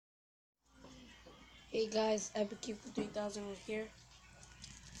Hey guys, Epic Cupid 3000 is here.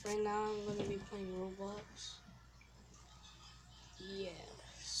 Right now I'm gonna be playing Roblox. Yeah,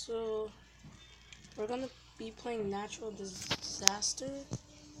 so we're gonna be playing Natural Disaster.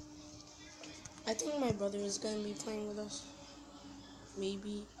 I think my brother is gonna be playing with us.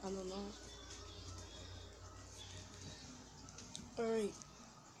 Maybe, I don't know. Alright,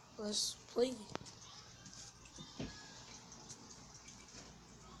 let's play.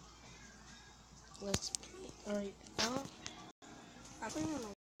 Let's play. Alright, now I'm playing on my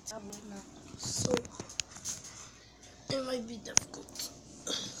tablet now, so it might be difficult.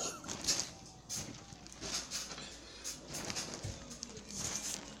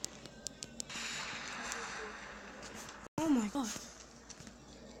 Oh my god.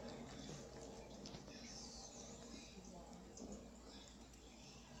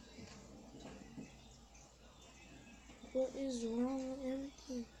 What is wrong with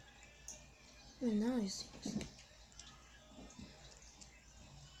everything? Nice.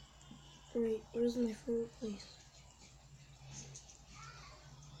 Wait, where's my favorite place?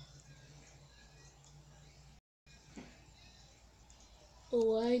 Oh,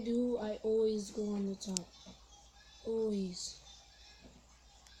 what I do, I always go on the top. Always.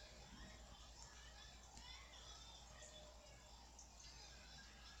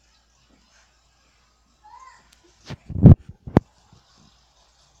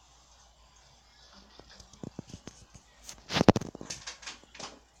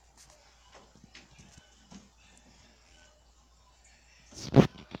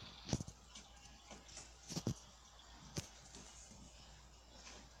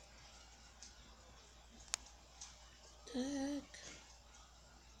 Heck.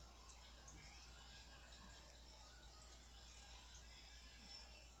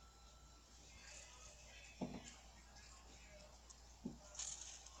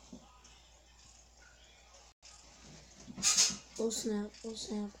 Oh snap, oh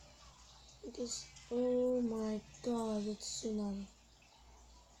snap. Because, oh my god, it's tsunami.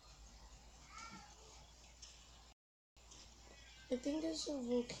 I think it's a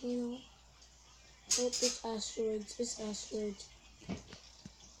volcano. Oh, it's asteroids, it's asteroids.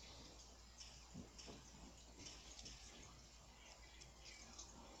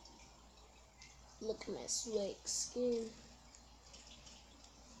 Look at my swag skin.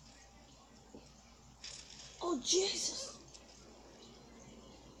 Oh Jesus!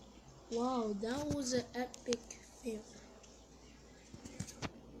 Wow, that was an epic fail.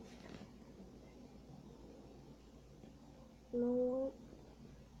 You know what?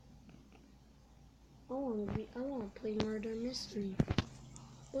 I wanna play Murder Mystery.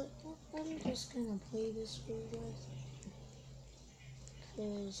 But I'm just gonna play this for you guys.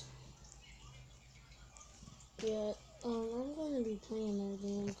 Cause, yeah, I'm gonna be playing that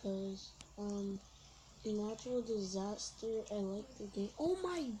game because, natural disaster. I like the game. Oh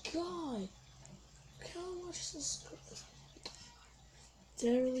my god! Look how much subscribers.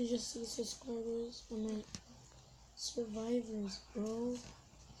 Did I really just see subscribers? I mean, survivors, bro.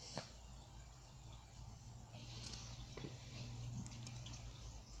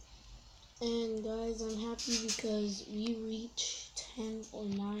 And guys, I'm happy because we reached 10 or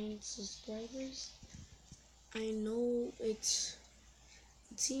 9 subscribers. I know it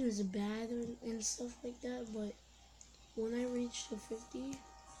seems bad and stuff like that, but when I reach the 50,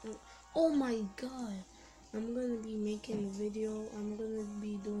 oh my god, I'm gonna be making a video. I'm gonna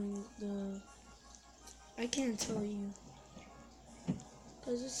be doing I can't tell you,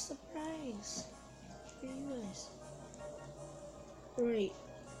 cause it's a surprise for you guys. Right,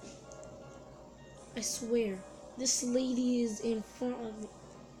 I swear, this lady is in front of me.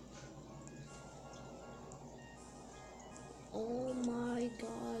 Oh my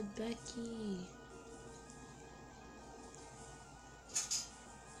god, Becky.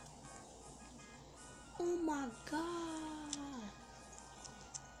 Oh my god.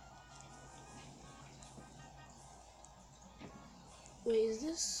 Wait, is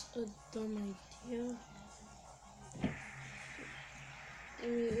this a dumb idea? I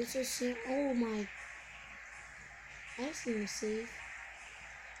mean, it's just, oh my, I seem safe.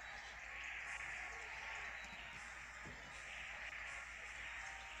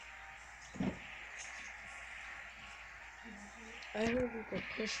 I heard we could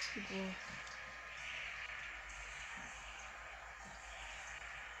push people.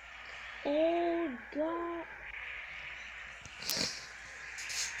 Oh god.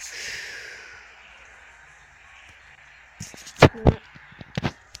 What?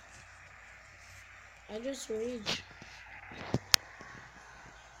 I just rage.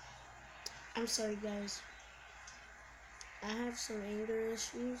 I'm sorry guys. I have some anger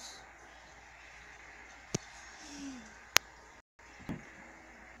issues.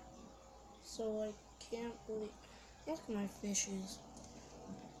 so I can't really. Look at my fishes.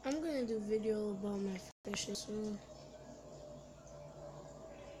 I'm gonna do video about my fishes soon.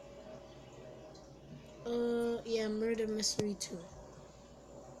 Yeah, Murder Mystery 2.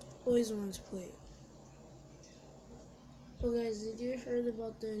 Always wanted to play it. Oh guys, did you heard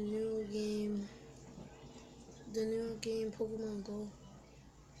about the new game? The new game Pokemon Go?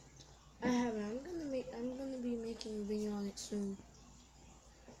 I haven't. I'm gonna be making a video on it soon.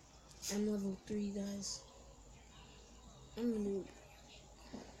 I'm level 3, guys. I'm a noob.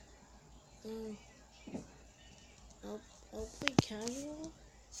 I'll play casual.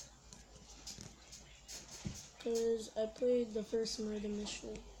 Cause I played the first Murder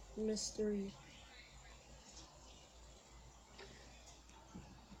Mystery.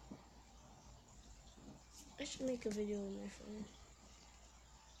 I should make a video with my phone.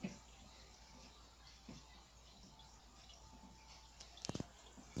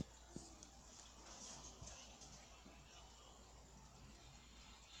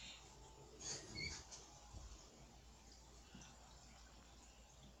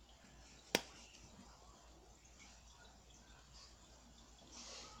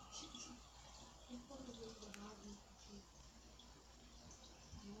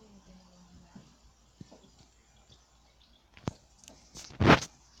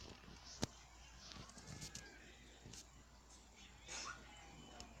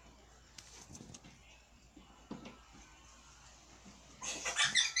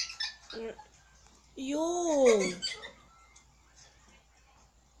 Yo!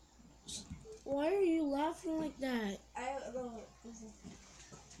 Why are you laughing like that? I don't know.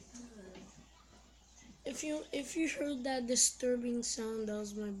 If you heard that disturbing sound, that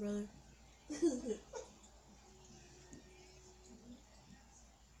was my brother.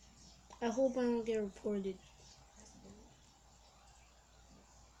 I hope I don't get reported.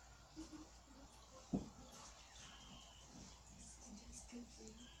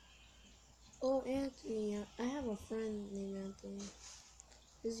 Oh, Anthony, I have a friend named Anthony.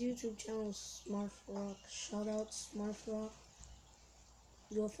 His YouTube channel is SmartRock. Shout out SmartRock.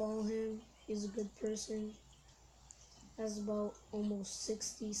 Go follow him. He's a good person. Has about almost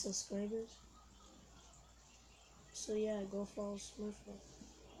 60 subscribers. So yeah, go follow SmartRock.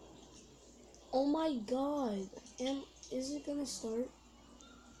 Oh my god. Is it gonna start?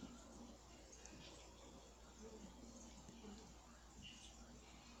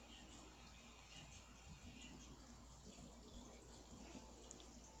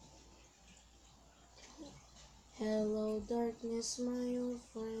 Hello, darkness, my old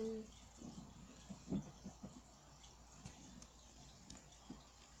friend.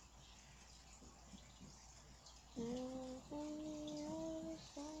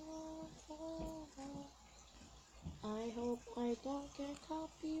 I hope I don't get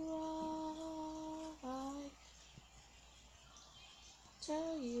copyright.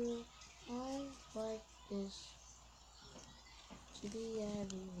 Tell you, I like this to be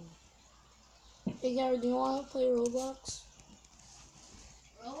everywhere. Hey Gary, do you want to play Roblox?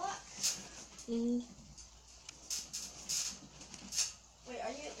 Roblox? Wait,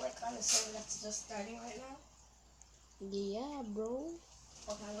 are you like on a server that's just starting right now? Yeah, bro.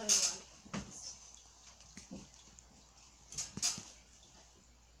 Okay, I'm gonna go on.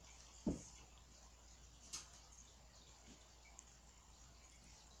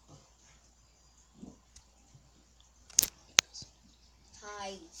 Hi,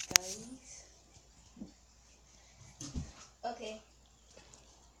 guys. Okay.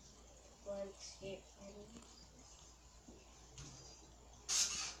 Let's get ready.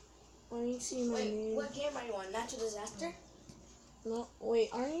 Why don't you see my name? What game are you on? Natural Disaster? No, wait,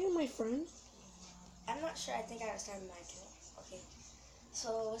 aren't you my friend? I'm not sure. I think I was starting mine too. Okay.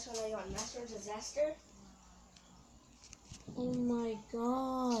 So, which one are you on? Natural Disaster? Oh my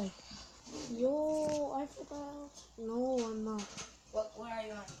god. Yo, I forgot. No, I'm not. What are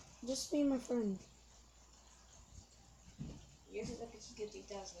you on? Just be my friend. Yours is up to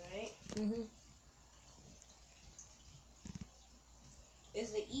 50,000, right? Mm-hmm.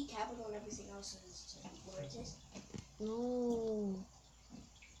 Is the E capital and everything else is lowercase? No.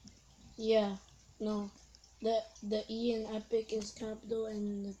 Yeah, no. The E in Epic is capital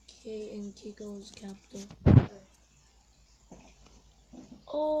and the K in Kiko is capital.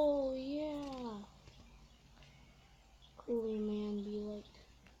 Oh yeah. Cooler man be like.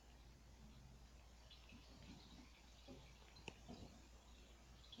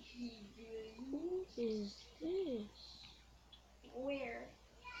 Who is this? Where?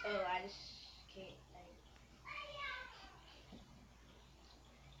 Oh, I just can't.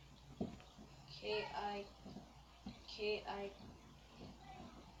 K I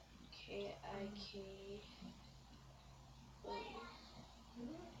K-I-K.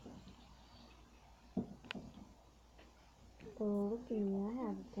 Oh, look at me. I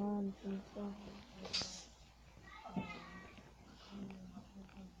have guns and stuff.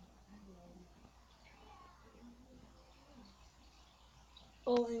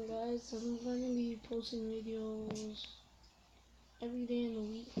 Oh, and guys, I'm going to be posting videos every day in the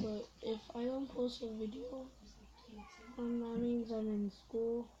week, but if I don't post a video, that means I'm in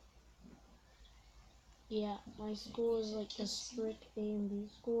school. Yeah, my school is like a strict A&B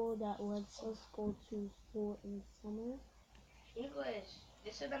school that lets us go to school in summer. English.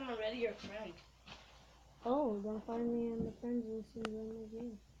 They said I'm already your friend. Oh, then finally I'm the friends list and join my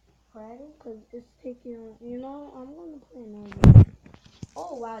game. Friend? Because it's taking, I'm going to play another game.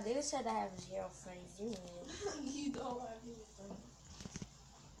 Oh wow, they just said I have 0 friends. You mean? You don't have any friends.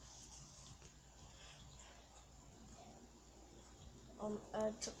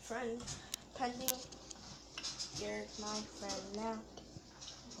 To friend. Pending. You're my friend now.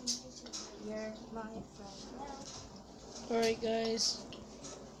 You're my friend now. Alright, guys.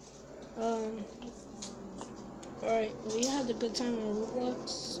 Alright, we had a good time on Roblox,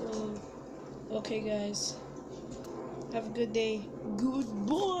 so, okay, guys. Have a good day.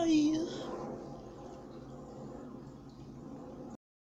 Goodbye!